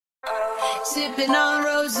Sipping on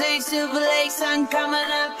rosé, Silver Lake, sun coming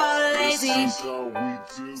up all lazy.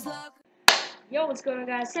 Yo, what's going on,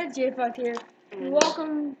 guys? It's J5 here.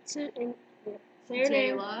 Welcome to say your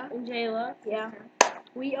name. And Jayla. Yeah.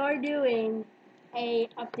 We are doing a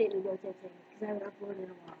update video today because I haven't uploaded in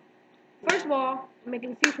a while. First of all, I'm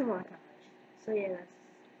making a FIFA montage. So yeah, that's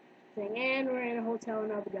the thing. And we're in a hotel in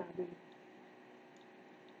Abu Dhabi.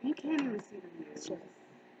 You can't even see the views. Sure.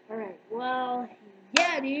 Alright, well,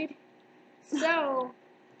 yeah, dude. So,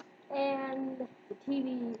 and the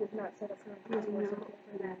TV is not set up for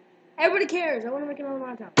that. Everybody cares. I want to make another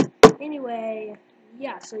montage. Anyway,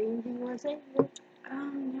 yeah, so anything you want to say?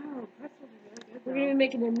 No. That's what we're going to be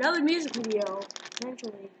making another music video,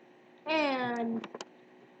 essentially. And,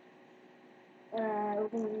 we're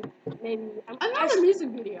going to maybe... Another music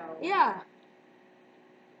video? Yeah.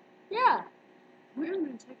 Yeah. We haven't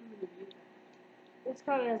been checking the views. It's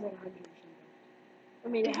probably has like 100 or something. I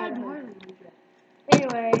mean, it had more than 100.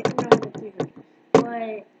 Anyway, no, it's 300.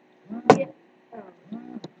 But, yeah.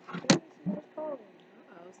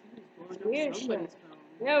 Weird shit.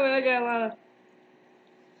 Yeah, we got a lot of.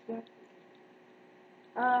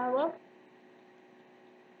 Hello?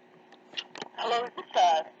 Hello, is this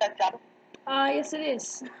Seth? Yes, it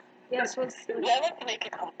is. Yes, I want to make a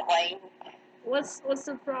complaint. What's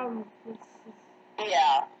the problem?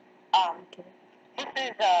 Yeah. Okay. This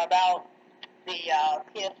is about the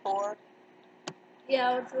PS4.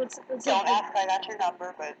 Yeah, what's Don't ask, I got your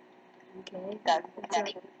number, but okay. that's the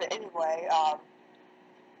connection. But anyway, I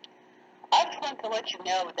just want to let you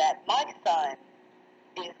know that my son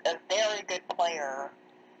is a very good player.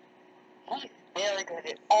 He's very good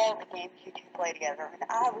at all the games you two play together, and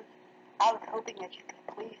I was hoping that you could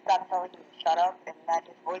please stop telling him to shut up and that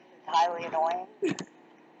his voice is highly annoying.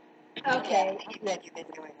 Okay. Yes, he said you've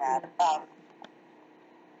been doing that.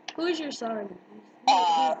 Who's your son?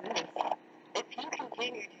 If you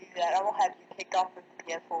continue to do that, I will have you kicked off of the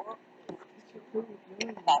PS4. If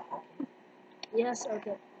it's possible. Yes,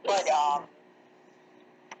 okay. But,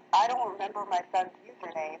 I don't remember my son's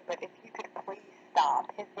username, but if you could please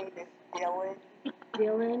stop. His name is Dylan.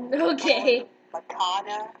 Dylan? Okay.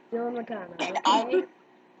 Makana. Dylan Makana, And okay.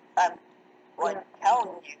 I'm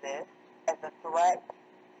telling you this as a threat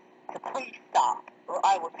to please stop, or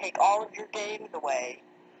I will take all of your games away,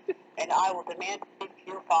 and I will demand to speak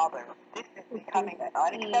to your father. This is becoming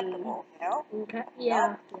unacceptable, you know? Okay.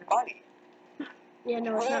 Yeah. It's funny. Yeah,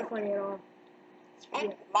 no, it's not funny at all.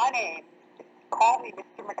 Yeah. My name, call me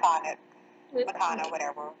Mr. Makana,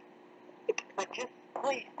 whatever. But just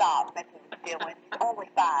please stop messing with Dylan. He's only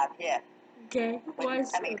 5, yes. Okay. I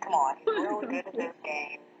mean, come on. He's really good at this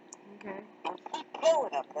game. Okay. And keep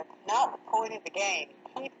killing him. That's not the point of the game.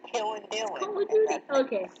 Keep killing Dylan. Call of Duty?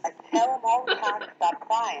 Okay. I tell him all the time to stop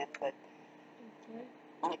crying, but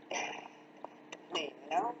it's me, you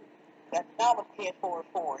know? That's not what PS4 is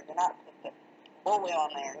for. You're not supposed to bully on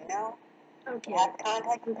there, you know? Okay. You have to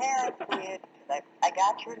contact your parents, kid. I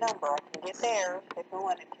got your number. I can get theirs if you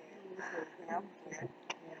wanted to. You know?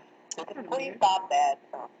 So just please stop that.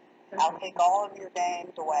 I'll take all of your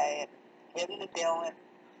games away and give them to Dylan.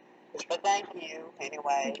 But thank you,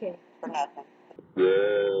 anyway, for nothing.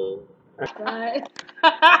 But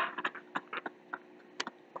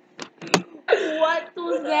what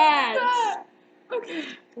was that? Okay.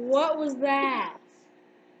 What was that?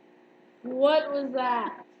 What was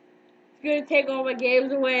that? It's gonna take all my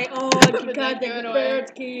games away. Oh, I can contact your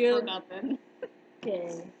parents, kid. For nothing.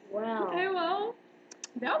 Okay, wow. Okay, well,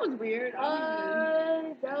 that was weird. He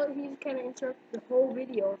kind of interrupted the whole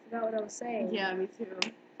video. I forgot what I was saying. Yeah, me too.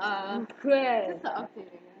 Okay. Just the update, I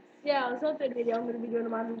guess. Yeah, it's update video. I'm gonna be doing a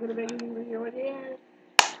montage. I'm gonna be doing a video at the end.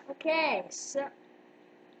 Okay, so.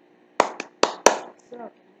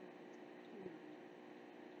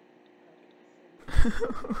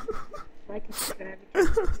 Like and subscribe.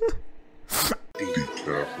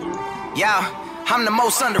 Yeah, I'm the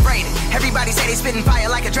most underrated. Everybody say they spitting fire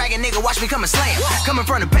like a dragon, nigga. Watch me come and slam. Coming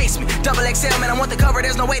from the basement, double XL, man. I want the cover.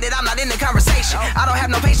 There's no way that I'm not in the conversation. I don't have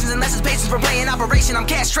no patience unless it's patience for playing Operation. I'm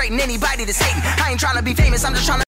castrating anybody that's hating. I ain't trying to be famous. I'm just trying to.